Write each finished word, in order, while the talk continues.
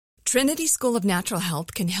Trinity School of Natural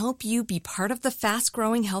Health can help you be part of the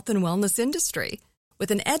fast-growing health and wellness industry.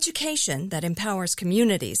 With an education that empowers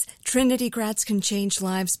communities, Trinity grads can change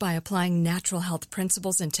lives by applying natural health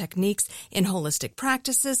principles and techniques in holistic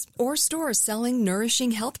practices or stores selling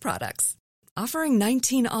nourishing health products. Offering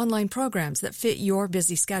 19 online programs that fit your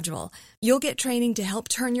busy schedule, you'll get training to help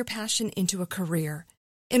turn your passion into a career.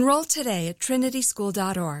 Enroll today at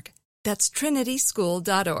trinityschool.org. That's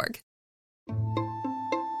trinityschool.org.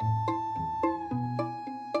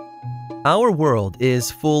 Our world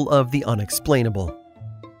is full of the unexplainable.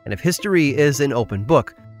 And if history is an open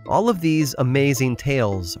book, all of these amazing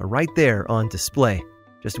tales are right there on display,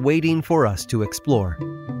 just waiting for us to explore.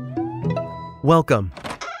 Welcome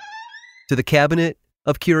to the Cabinet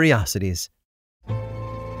of Curiosities.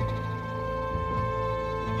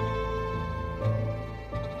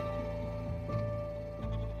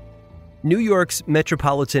 New York's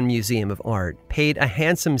Metropolitan Museum of Art paid a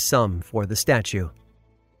handsome sum for the statue.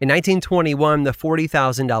 In 1921, the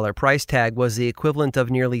 $40,000 price tag was the equivalent of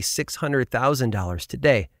nearly $600,000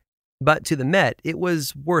 today. But to the Met, it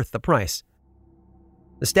was worth the price.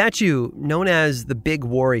 The statue, known as the Big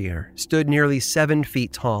Warrior, stood nearly 7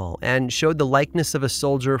 feet tall and showed the likeness of a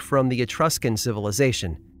soldier from the Etruscan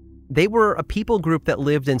civilization. They were a people group that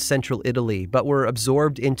lived in central Italy, but were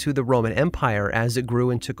absorbed into the Roman Empire as it grew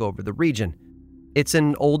and took over the region. It's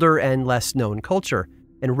an older and less known culture,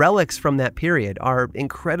 and relics from that period are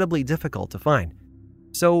incredibly difficult to find.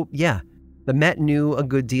 So yeah, the Met knew a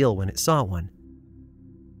good deal when it saw one.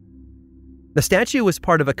 The statue was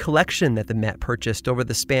part of a collection that the Met purchased over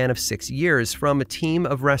the span of 6 years from a team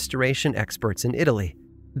of restoration experts in Italy.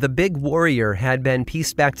 The Big Warrior had been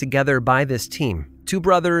pieced back together by this team, 2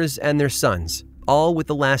 brothers and their sons, all with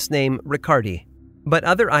the last name Riccardi. But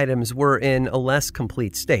other items were in a less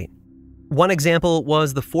complete state. One example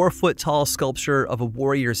was the 4-foot-tall sculpture of a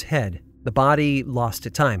warrior's head, the body lost to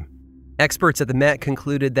time. Experts at the Met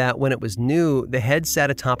concluded that when it was new, the head sat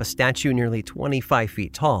atop a statue nearly 25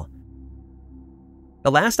 feet tall.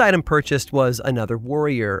 The last item purchased was another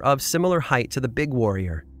warrior of similar height to the Big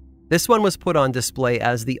Warrior. This one was put on display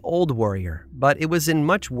as the Old Warrior, but it was in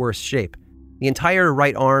much worse shape. The entire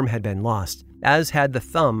right arm had been lost, as had the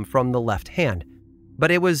thumb from the left hand,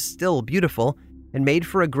 but it was still beautiful and made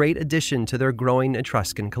for a great addition to their growing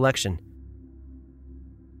Etruscan collection.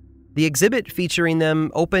 The exhibit featuring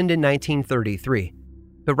them opened in 1933,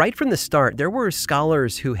 but right from the start, there were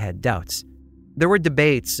scholars who had doubts. There were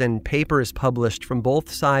debates and papers published from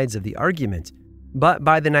both sides of the argument, but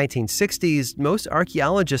by the 1960s, most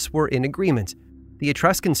archaeologists were in agreement. The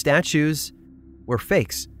Etruscan statues were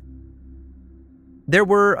fakes. There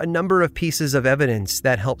were a number of pieces of evidence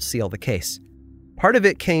that helped seal the case. Part of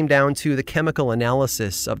it came down to the chemical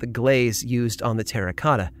analysis of the glaze used on the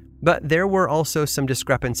terracotta, but there were also some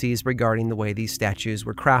discrepancies regarding the way these statues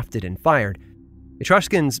were crafted and fired.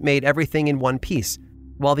 Etruscans made everything in one piece,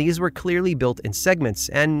 while these were clearly built in segments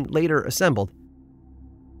and later assembled.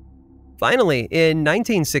 Finally, in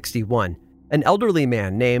 1961, an elderly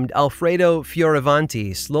man named Alfredo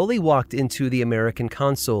Fioravanti slowly walked into the American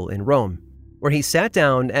consul in Rome, where he sat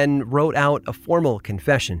down and wrote out a formal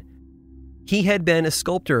confession. He had been a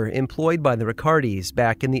sculptor employed by the Riccardis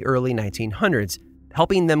back in the early 1900s,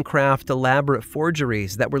 helping them craft elaborate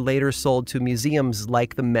forgeries that were later sold to museums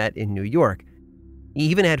like the Met in New York. He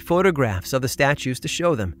even had photographs of the statues to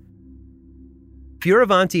show them.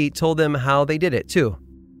 Fioravanti told them how they did it, too.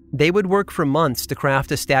 They would work for months to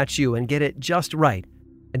craft a statue and get it just right.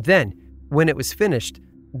 And then, when it was finished,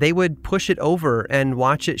 they would push it over and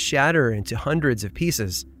watch it shatter into hundreds of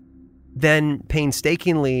pieces. Then,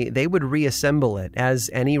 painstakingly, they would reassemble it as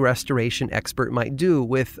any restoration expert might do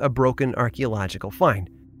with a broken archaeological find.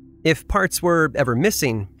 If parts were ever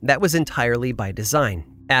missing, that was entirely by design,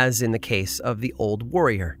 as in the case of the Old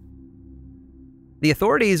Warrior. The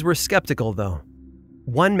authorities were skeptical, though.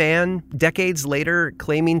 One man, decades later,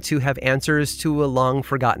 claiming to have answers to a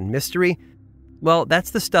long-forgotten mystery, well,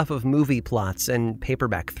 that's the stuff of movie plots and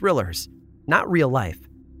paperback thrillers, not real life.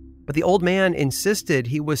 But the old man insisted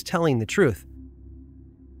he was telling the truth.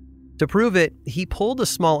 To prove it, he pulled a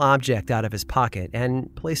small object out of his pocket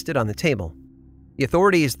and placed it on the table. The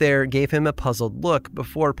authorities there gave him a puzzled look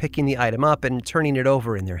before picking the item up and turning it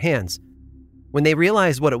over in their hands. When they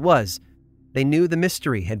realized what it was, they knew the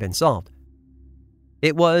mystery had been solved.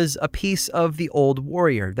 It was a piece of the Old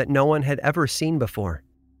Warrior that no one had ever seen before,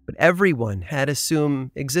 but everyone had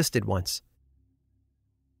assumed existed once.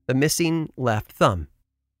 The missing left thumb.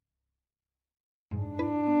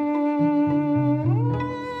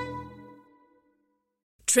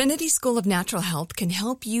 Trinity School of Natural Health can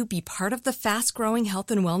help you be part of the fast-growing health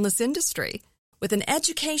and wellness industry. With an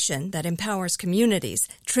education that empowers communities,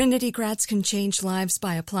 Trinity grads can change lives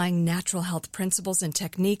by applying natural health principles and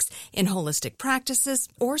techniques in holistic practices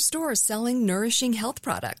or stores selling nourishing health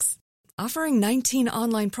products. Offering 19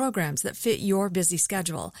 online programs that fit your busy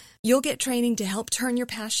schedule, you'll get training to help turn your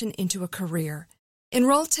passion into a career.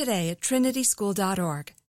 Enroll today at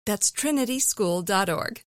trinityschool.org. That's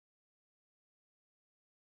trinityschool.org.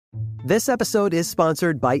 This episode is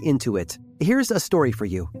sponsored by Intuit. Here's a story for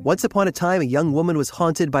you. Once upon a time, a young woman was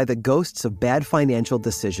haunted by the ghosts of bad financial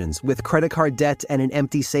decisions, with credit card debt and an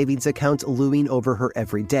empty savings account looming over her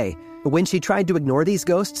every day. When she tried to ignore these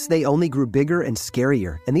ghosts, they only grew bigger and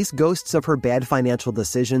scarier, and these ghosts of her bad financial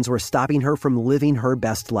decisions were stopping her from living her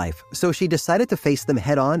best life. So she decided to face them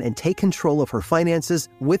head on and take control of her finances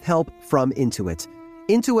with help from Intuit.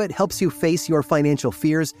 Intuit helps you face your financial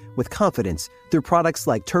fears with confidence through products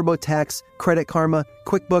like TurboTax, Credit Karma,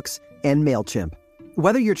 QuickBooks, and MailChimp.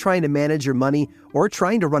 Whether you're trying to manage your money or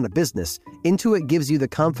trying to run a business, Intuit gives you the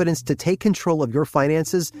confidence to take control of your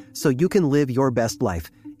finances so you can live your best life.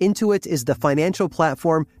 Intuit is the financial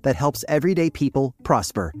platform that helps everyday people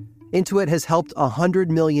prosper. Intuit has helped 100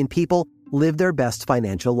 million people live their best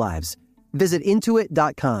financial lives. Visit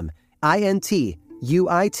Intuit.com, INTUIT.com,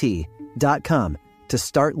 to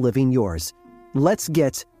start living yours. Let's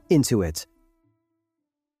get into it.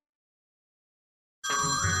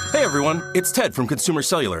 Hey everyone, it's Ted from Consumer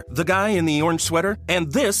Cellular, the guy in the orange sweater,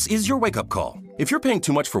 and this is your wake-up call. If you're paying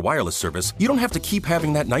too much for wireless service, you don't have to keep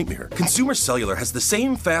having that nightmare. Consumer Cellular has the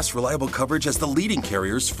same fast, reliable coverage as the leading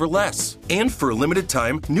carriers for less. And for a limited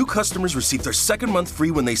time, new customers receive their second month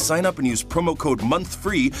free when they sign up and use promo code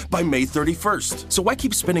MONTHFREE by May 31st. So why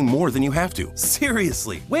keep spending more than you have to?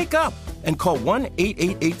 Seriously, wake up and call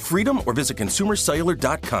 1-888-FREEDOM or visit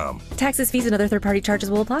consumercellular.com. Taxes, fees, and other third-party charges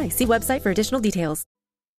will apply. See website for additional details.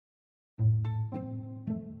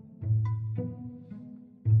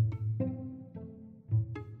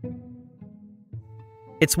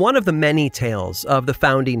 It's one of the many tales of the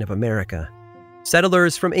founding of America.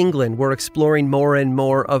 Settlers from England were exploring more and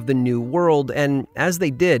more of the New World, and as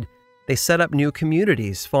they did, they set up new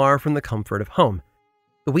communities far from the comfort of home.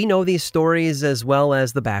 We know these stories as well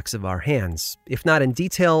as the backs of our hands, if not in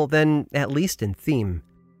detail, then at least in theme.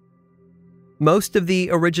 Most of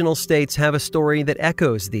the original states have a story that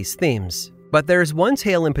echoes these themes, but there's one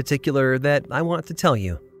tale in particular that I want to tell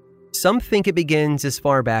you. Some think it begins as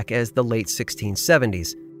far back as the late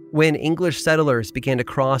 1670s, when English settlers began to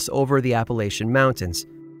cross over the Appalachian Mountains.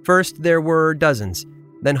 First, there were dozens,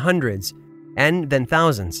 then hundreds, and then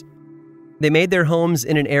thousands. They made their homes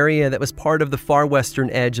in an area that was part of the far western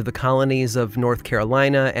edge of the colonies of North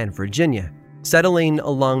Carolina and Virginia, settling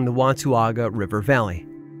along the Watauga River Valley.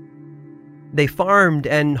 They farmed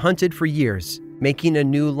and hunted for years, making a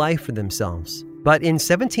new life for themselves. But in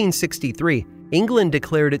 1763, England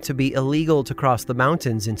declared it to be illegal to cross the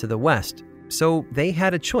mountains into the west, so they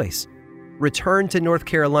had a choice: return to North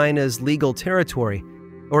Carolina's legal territory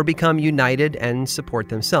or become united and support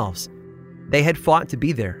themselves. They had fought to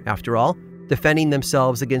be there, after all, defending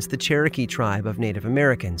themselves against the Cherokee tribe of Native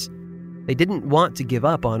Americans. They didn't want to give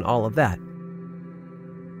up on all of that.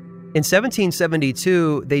 In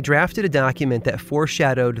 1772, they drafted a document that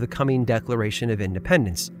foreshadowed the coming Declaration of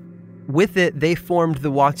Independence. With it, they formed the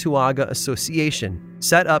Watauga Association,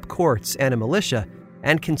 set up courts and a militia,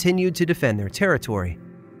 and continued to defend their territory.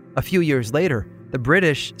 A few years later, the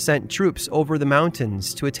British sent troops over the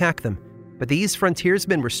mountains to attack them, but these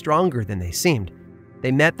frontiersmen were stronger than they seemed.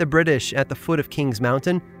 They met the British at the foot of Kings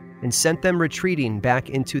Mountain and sent them retreating back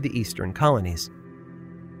into the eastern colonies.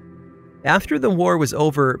 After the war was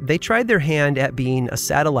over, they tried their hand at being a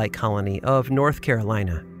satellite colony of North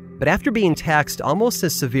Carolina. But after being taxed almost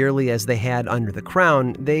as severely as they had under the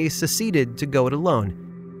Crown, they seceded to go it alone.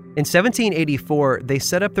 In 1784, they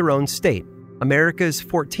set up their own state, America's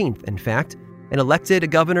 14th, in fact, and elected a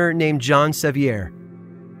governor named John Sevier.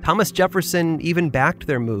 Thomas Jefferson even backed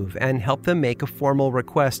their move and helped them make a formal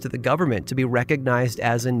request to the government to be recognized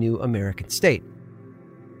as a new American state.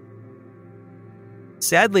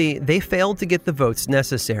 Sadly, they failed to get the votes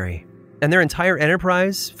necessary, and their entire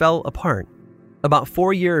enterprise fell apart. About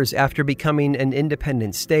 4 years after becoming an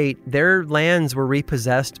independent state, their lands were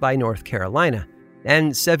repossessed by North Carolina,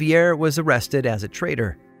 and Sevier was arrested as a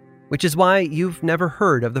traitor, which is why you've never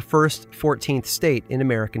heard of the first 14th state in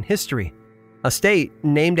American history, a state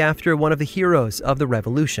named after one of the heroes of the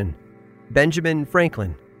Revolution, Benjamin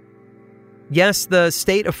Franklin. Yes, the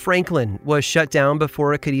state of Franklin was shut down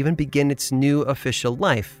before it could even begin its new official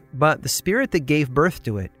life, but the spirit that gave birth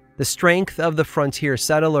to it, the strength of the frontier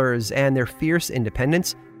settlers and their fierce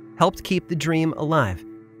independence helped keep the dream alive.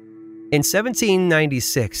 In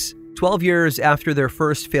 1796, 12 years after their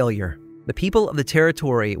first failure, the people of the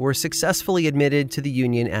territory were successfully admitted to the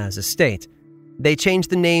Union as a state. They changed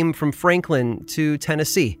the name from Franklin to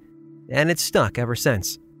Tennessee, and it's stuck ever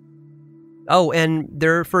since. Oh, and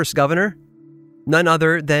their first governor? None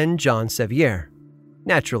other than John Sevier.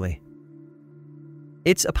 Naturally.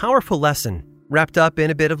 It's a powerful lesson, wrapped up in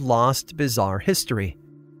a bit of lost, bizarre history.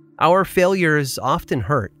 Our failures often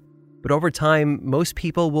hurt, but over time, most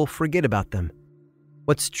people will forget about them.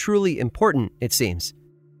 What's truly important, it seems,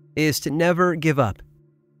 is to never give up.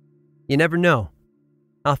 You never know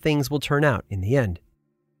how things will turn out in the end.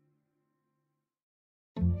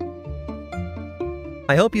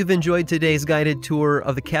 I hope you've enjoyed today's guided tour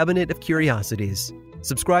of the Cabinet of Curiosities.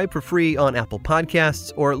 Subscribe for free on Apple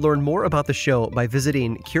Podcasts or learn more about the show by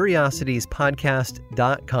visiting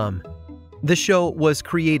curiositiespodcast.com. This show was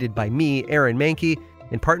created by me, Aaron Mahnke,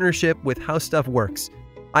 in partnership with How Stuff Works.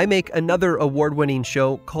 I make another award-winning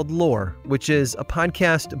show called Lore, which is a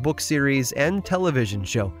podcast, book series, and television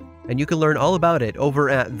show, and you can learn all about it over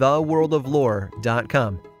at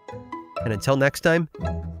theworldoflore.com. And until next time,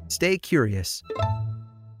 stay curious.